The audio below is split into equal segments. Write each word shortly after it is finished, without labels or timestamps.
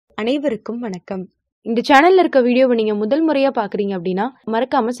அனைவருக்கும் வணக்கம். இந்த சேனல்ல இருக்க வீடியோவை நீங்க முதல் முறையா பாக்குறீங்க அப்படின்னா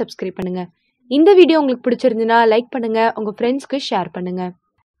மறக்காம சப்ஸ்கிரைப் பண்ணுங்க. இந்த வீடியோ உங்களுக்கு பிடிச்சிருந்தா லைக் பண்ணுங்க, உங்க ஃப்ரெண்ட்ஸ்க்கு ஷேர் பண்ணுங்க.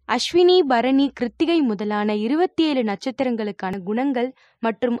 அஸ்வினி, பரணி, கிருத்திகை முதலான 27 நட்சத்திரங்களுக்கான குணங்கள்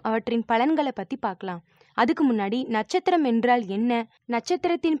மற்றும் அவற்றின் பலன்களை பத்தி பார்க்கலாம். அதுக்கு முன்னாடி நட்சத்திரம் என்றால் என்ன,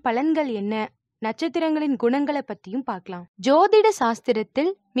 நட்சத்திரத்தின் பலன்கள் என்ன, நட்சத்திரங்களின் குணங்களை பத்தியும் பார்க்கலாம். ஜோதிட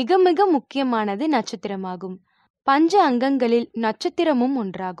சாஸ்திரத்தில் மிக மிக முக்கியமானது நட்சத்திரமாகும். பஞ்ச அங்கங்களில் நட்சத்திரமும்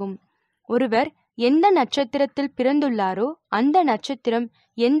ஒன்றாகும். ஒருவர் எந்த நட்சத்திரத்தில் பிறந்துள்ளாரோ அந்த நட்சத்திரம்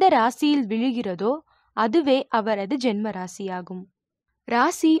எந்த ராசியில் விழுகிறதோ அதுவே அவரது ஜென்ம ராசியாகும்.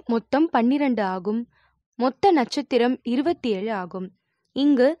 ராசி மொத்தம் 12 ஆகும். மொத்த நட்சத்திரம் 27 ஆகும்.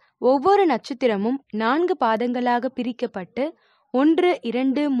 இங்கு ஒவ்வொரு நட்சத்திரமும் 4 பாதங்களாக பிரிக்கப்பட்டு 1,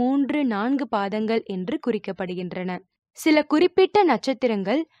 2, 3, 4 பாதங்கள் என்று குறிக்கப்படுகின்றன. சில குறிப்பிட்ட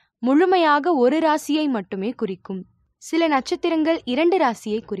நட்சத்திரங்கள் முழுமையாக ஒரு ராசியை மட்டுமே குறிக்கும். சில நட்சத்திரங்கள் 2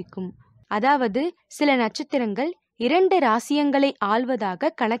 ராசியை குறிக்கும். அதாவது சில நட்சத்திரங்கள் 2 ராசியங்களை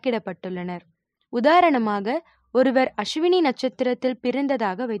ஆள்வதாக கணக்கிடப்பட்டுள்ளனர். உதாரணமாக, ஒருவர் அஸ்வினி நட்சத்திரத்தில்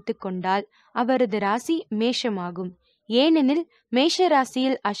பிறந்ததாக வைத்துக்கொண்டால் அவரது ராசி மேஷமாகும். ஏனெனில் மேஷ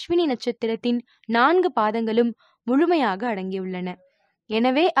ராசியில் அஸ்வினி நட்சத்திரத்தின் 4 பாதங்களும் முழுமையாக அடங்கியுள்ளன.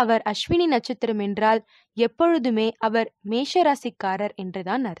 எனவே அவர் அஸ்வினி நட்சத்திரம் என்றால் எப்பொழுதுமே அவர் மேஷராசிக்காரர்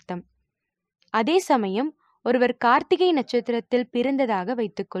என்றுதான் அர்த்தம். அதே சமயம் ஒருவர் கார்த்திகை நட்சத்திரத்தில் பிறந்ததாக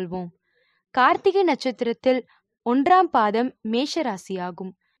வைத்துக்கொள்வோம். கார்த்திகை நட்சத்திரத்தில் 1ஆம் பாதம்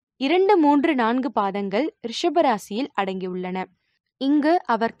மேஷராசியாகும். 2, 3, 4 பாதங்கள் ரிஷபராசியில் அடங்கியுள்ளன. இங்கு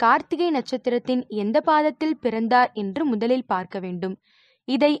அவர் கார்த்திகை நட்சத்திரத்தின் எந்த பாதத்தில் பிறந்தார் என்று முதலில் பார்க்க வேண்டும்.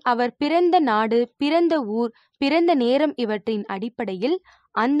 இதை அவர் பிறந்த நாடு, பிறந்த ஊர், பிறந்த நேரம் இவற்றின் அடிப்படையில்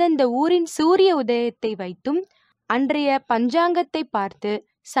அந்தந்த ஊரின் சூரிய உதயத்தை வைத்தும் அன்றைய பஞ்சாங்கத்தை பார்த்து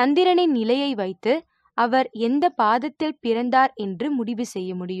சந்திரனின் நிலையை வைத்து அவர் எந்த பாதத்தில் பிறந்தார் என்று முடிவு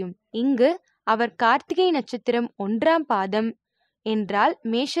செய்ய முடியும். இங்கு அவர் கார்த்திகை நட்சத்திரம் 1ஆம் பாதம் என்றால்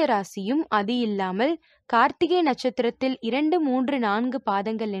மேஷ ராசியும், அது இல்லாமல் கார்த்திகை நட்சத்திரத்தில் 2, 3, 4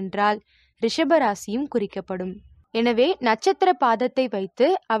 பாதங்கள் என்றால் ரிஷபராசியும் குறிக்கப்படும். எனவே நட்சத்திர பாதத்தை வைத்து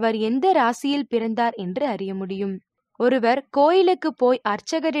அவர் எந்த ராசியில் பிறந்தார் என்று அறிய முடியும். ஒருவர் கோயிலுக்கு போய்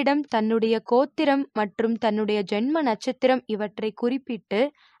அர்ச்சகரிடம் தன்னுடைய கோத்திரம் மற்றும் தன்னுடைய ஜென்ம நட்சத்திரம் இவற்றை குறிப்பிட்டு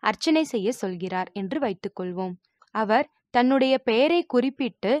அர்ச்சனை செய்ய சொல்கிறார் என்று வைத்துக்கொள்வோம். அவர் தன்னுடைய பெயரை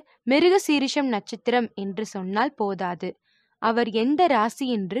குறிப்பிட்டு மிருகசீரிஷம் நட்சத்திரம் என்று சொன்னால் போதாது. அவர் எந்த ராசி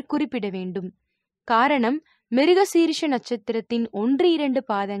என்று குறிப்பிட வேண்டும். காரணம், மிருகசீரிஷ நட்சத்திரத்தின் 1, 2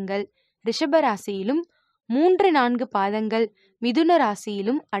 பாதங்கள் ரிஷபராசியிலும் 3, 4 பாதங்கள் மிதுன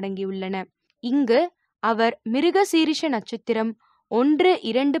ராசியிலும் அடங்கியுள்ளன. இங்கு அவர் மிருகசீரிஷ நட்சத்திரம் 1,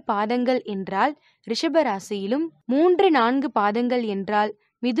 2 பாதங்கள் என்றால் ரிஷபராசியிலும் 3, 4 பாதங்கள் என்றால்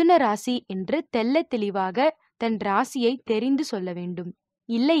மிதுன ராசி என்று தெள்ள தெளிவாக தன் ராசியை தெரிந்து சொல்ல வேண்டும்.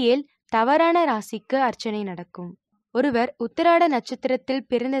 இல்லையேல் தவறான ராசிக்கு அர்ச்சனை நடக்கும். ஒருவர் உத்திராட நட்சத்திரத்தில்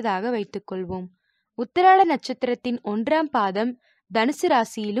பிறந்ததாக வைத்துக்கொள்வோம். உத்திராட நட்சத்திரத்தின் 1ஆம் பாதம் தனுசு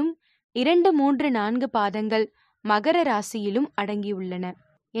ராசியிலும் 2, 3, 4 பாதங்கள் மகர ராசியிலும் அடங்கியுள்ளன.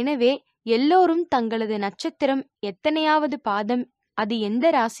 எனவே எல்லோரும் தங்களது நட்சத்திரம் எத்தனையாவது பாதம், அது எந்த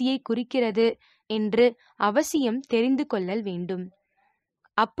ராசியை குறிக்கிறது என்று அவசியம் தெரிந்து கொள்ளல் வேண்டும்.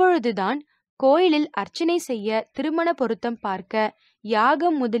 அப்பொழுதுதான் கோயிலில் அர்ச்சனை செய்ய, திருமண பொருத்தம் பார்க்க,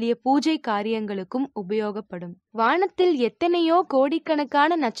 யாகம் முதலிய பூஜை காரியங்களுக்கும் உபயோகப்படும். வானத்தில் எத்தனையோ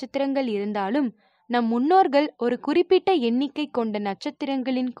கோடிக்கணக்கான நட்சத்திரங்கள் இருந்தாலும் நம் முன்னோர்கள் ஒரு குறிப்பிட்ட எண்ணிக்கை கொண்ட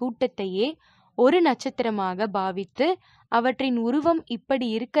நட்சத்திரங்களின் கூட்டத்தையே ஒரு நட்சத்திரமாக பாவித்து அவற்றின் உருவம் இப்படி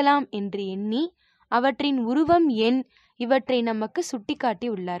இருக்கலாம் என்று எண்ணி அவற்றின் உருவம் எண் இவற்றை நமக்கு சுட்டிக்காட்டி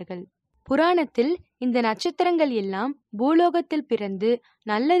உள்ளார்கள். புராணத்தில் இந்த நட்சத்திரங்கள் எல்லாம் பூலோகத்தில் பிறந்து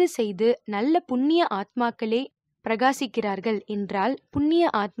நல்லது செய்து நல்ல புண்ணிய ஆத்மாக்களே பிரகாசிக்கிறார்கள் என்றால் புண்ணிய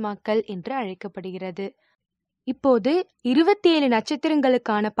ஆத்மாக்கள் என்று அழைக்கப்படுகிறது. இப்போது 27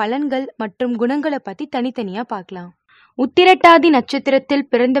 நட்சத்திரங்களுக்கான பலன்கள் மற்றும் குணங்களை பத்தி தனித்தனியா பார்க்கலாம். உத்திரட்டாதி நட்சத்திரத்தில்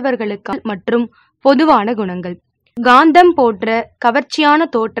பிறந்தவர்களுக்கு மற்றும் பொதுவான குணங்கள். காந்தம் போன்ற கவர்ச்சியான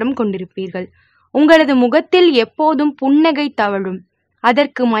தோற்றம் கொண்டிருப்பீர்கள். உங்களது முகத்தில் எப்போதும் புன்னகை தவழும்.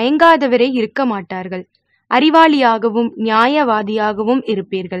 அதற்கு மயங்காதவரே இருக்க மாட்டார்கள். அறிவாளியாகவும் நியாயவாதியாகவும்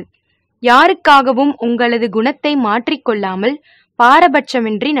இருப்பீர்கள். யாருக்காகவும் உங்களது குணத்தை மாற்றிக்கொள்ளாமல்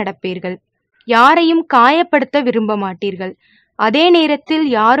பாரபட்சமின்றி நடப்பீர்கள். யாரையும் காயப்படுத்த விரும்ப மாட்டீர்கள். அதே நேரத்தில்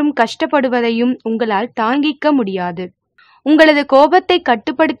யாரும் கஷ்டப்படுவதையும் உங்களால் தாங்கிக்க முடியாது. உங்களது கோபத்தை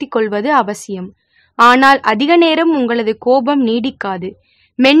கட்டுப்படுத்திக் கொள்வது அவசியம். ஆனால் அதிக நேரம் உங்களது கோபம் நீடிக்காது.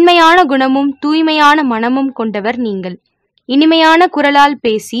 மென்மையான குணமும் தூய்மையான மனமும் கொண்டவர் நீங்கள். இனிமையான குரலால்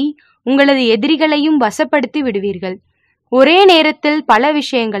பேசி உங்களது எதிரிகளையும் வசப்படுத்தி விடுவீர்கள். ஒரே நேரத்தில் பல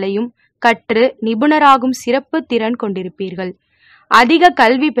விஷயங்களையும் கற்று நிபுணராகும் சிறப்பு திறன் கொண்டிருப்பீர்கள். அதிக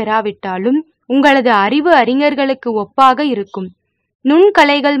கல்வி பெறாவிட்டாலும் உங்களது அறிவு அறிஞர்களுக்கு ஒப்பாக இருக்கும்.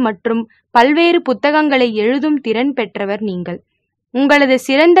 நுண்கலைகள் மற்றும் பல்வேறு புத்தகங்களை எழுதும் திறன் பெற்றவர் நீங்கள். உங்களது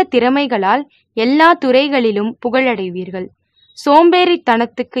சிறந்த திறமைகளால் எல்லா துறைகளிலும் புகழடைவீர்கள்.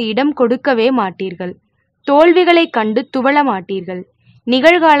 சோம்பேறித்தனத்துக்கு இடம் கொடுக்கவே மாட்டீர்கள். தோல்விகளை கண்டு துவள மாட்டீர்கள்.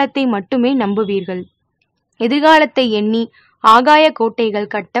 நிகழ்காலத்தை மட்டுமே நம்புவீர்கள். எதிர்காலத்தை எண்ணி ஆகாய கோட்டைகள்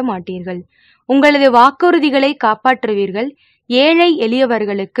கட்ட மாட்டீர்கள். உங்களது வாக்குறுதிகளை காப்பாற்றுவீர்கள். ஏழை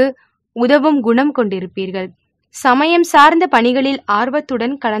எளியவர்களுக்கு உதவும் குணம் கொண்டிருப்பீர்கள். சமயம் சார்ந்த பணிகளில்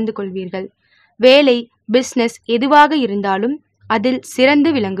ஆர்வத்துடன் கலந்து கொள்வீர்கள். வேலை, பிசினஸ் எதுவாக இருந்தாலும் அதில் சிறந்து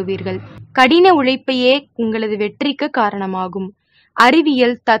விளங்குவீர்கள். கடின உழைப்பையே உங்களது வெற்றிக்கு காரணமாகும்.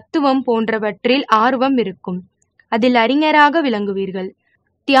 அறிவியல், தத்துவம் போன்றவற்றில் ஆர்வம் இருக்கும். அதில் அறிஞராக விளங்குவீர்கள்.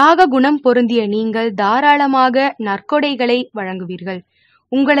 தியாக குணம் பொருந்திய நீங்கள் தாராளமாக நற்கொடைகளை வழங்குவீர்கள்.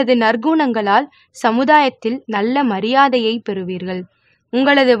 உங்களது நற்குணங்களால் சமுதாயத்தில் நல்ல மரியாதையை பெறுவீர்கள்.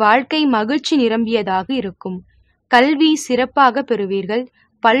 உங்களது வாழ்க்கை மகிழ்ச்சி நிரம்பியதாக இருக்கும். கல்வி சிறப்பாக பெறுவீர்கள்.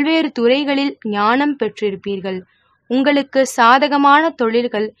 பல்வேறு துறைகளில் ஞானம் பெற்றிருப்பீர்கள். உங்களுக்கு சாதகமான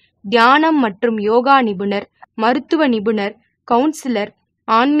தொழில்கள் தியானம் மற்றும் யோகா நிபுணர், மருத்துவ நிபுணர், கவுன்சிலர்,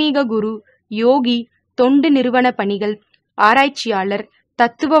 ஆன்மீக குரு, யோகி, தொண்டு நிறுவன பணிகள், ஆராய்ச்சியாளர்,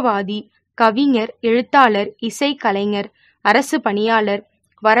 தத்துவவாதி, கவிஞர், எழுத்தாளர், இசை கலைஞர், அரசு பணியாளர்,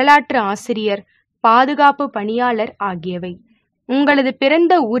 வரலாற்று ஆசிரியர், பாதுகாப்பு பணியாளர் ஆகியவை. உங்களது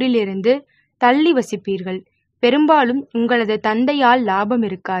பிறந்த ஊரிலிருந்து தள்ளி வசிப்பீர்கள். பெரும்பாலும் உங்களது தந்தையால் லாபம்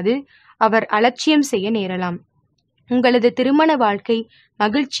இருக்காது. அவர் அலட்சியம் செய்ய நேரலாம். உங்களது திருமண வாழ்க்கை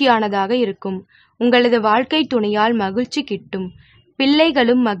மகிழ்ச்சியானதாக இருக்கும். உங்களது வாழ்க்கை துணையால் மகிழ்ச்சி கிட்டும்.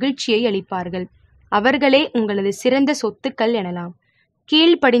 பிள்ளைகளும் மகிழ்ச்சியை அளிப்பார்கள். அவர்களே உங்களது சிறந்த சொத்துக்கள் எனலாம்.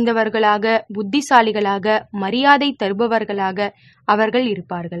 கீழ்ப்படிந்தவர்களாக, புத்திசாலிகளாக, மரியாதை தருபவர்களாக அவர்கள்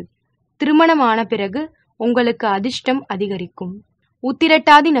இருப்பார்கள். திருமணமான பிறகு உங்களுக்கு அதிர்ஷ்டம் அதிகரிக்கும்.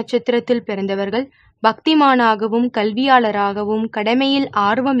 உத்திரட்டாதி நட்சத்திரத்தில் பிறந்தவர்கள் பக்திமானாகவும், கல்வியாளராகவும், கடமையில்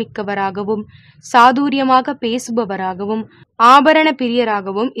ஆர்வமிக்கவராகவும், சாதுரியமாக பேசுபவராகவும், ஆபரண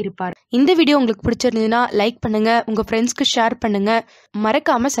பிரியராகவும் இருப்பார். இந்த வீடியோ உங்களுக்கு பிடிச்சிருந்ததுன்னா லைக் பண்ணுங்க, உங்க ஃப்ரெண்ட்ஸ்க்கு ஷேர் பண்ணுங்க,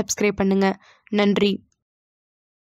 மறக்காம சப்ஸ்கிரைப் பண்ணுங்க. நன்றி.